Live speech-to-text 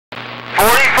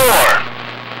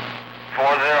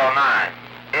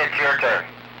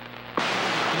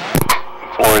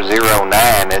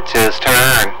409. It's his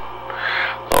turn.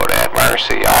 Lord have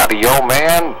mercy. Audio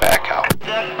man, back out.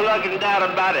 Just plugging down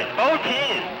about it.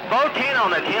 410. 410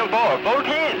 on the 10-4.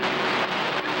 410.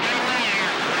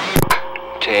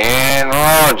 10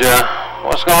 Roger.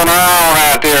 What's going on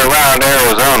out there around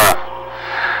Arizona?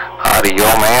 Audio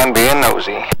man being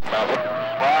nosy. Well,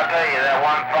 I'll tell you, that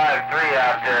 153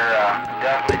 out there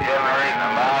definitely generating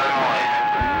a lot of noise.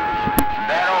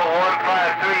 That old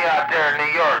 153 out there in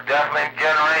New York definitely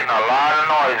generating a lot of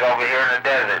noise over here in the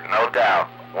desert, no doubt.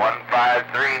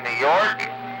 153 New York,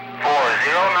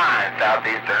 409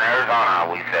 southeastern Arizona,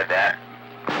 we said that.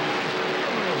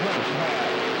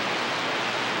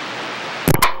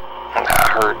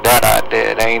 I heard that, I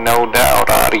did, ain't no doubt.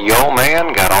 Audio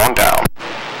man got on down.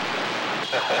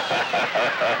 Just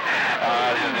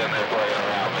in there playing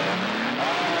around, man.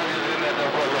 Just in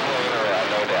there playing around,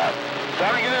 no doubt.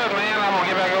 Sounding good, man. I'm gonna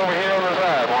get back over here on the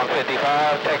side.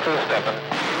 155, Texas, stepping.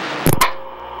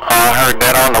 I heard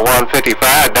that on the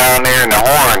 155 down there in the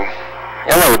horn.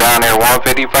 Hello down there,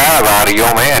 155. Audio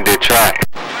man did try.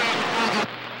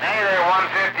 Hey there,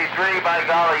 153. By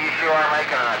golly, you sure are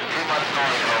making too much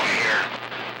noise over here.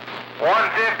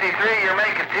 153, you're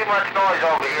making too much noise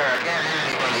over here. I can't hear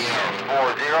anybody else.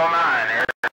 409 here.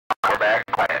 We're back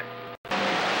quiet.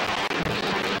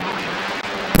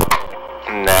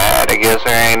 Nah, I guess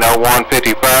there ain't no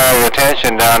 155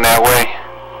 attention down that way.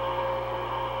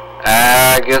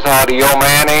 I guess Audio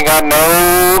man ain't got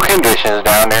no conditions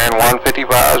down there in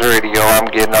 155's radio. I'm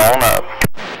getting on up.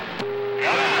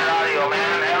 Audio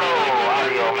man, hello,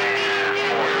 Audio man.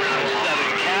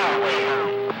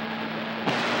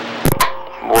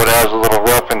 Boy, that was a little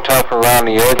rough and tough around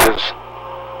the edges.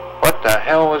 What the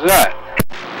hell was that?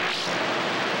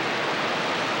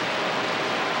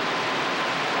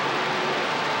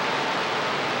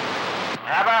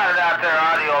 How about it out there,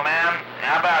 Audio man?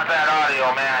 How about that,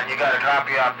 Audio man? You got a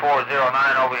copy on 409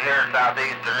 over here in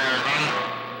southeastern Arizona?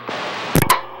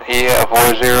 Yeah,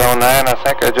 409. I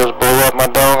think I just blew up my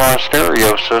doggone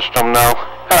stereo system now.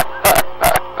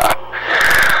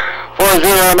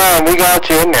 409, we got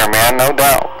you in there, man, no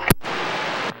doubt.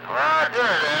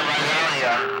 Roger,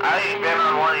 I ain't been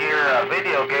on one of your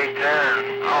video gates there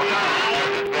in,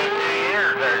 it's been 2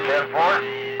 years there,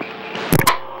 10-4.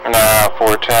 Nah,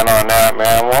 410 on that,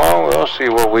 man. Well, we'll see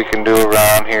what we can do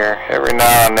around here. Every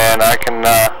now and then I can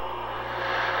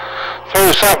throw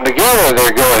something together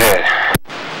there. Go ahead.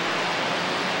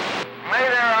 Hey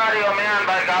there, Audio man.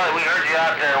 By golly, we heard you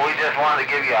out there. We just wanted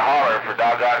to give you a holler for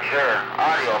doggone sure.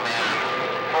 Audio man,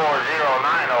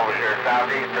 409 over here,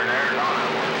 southeastern Arizona.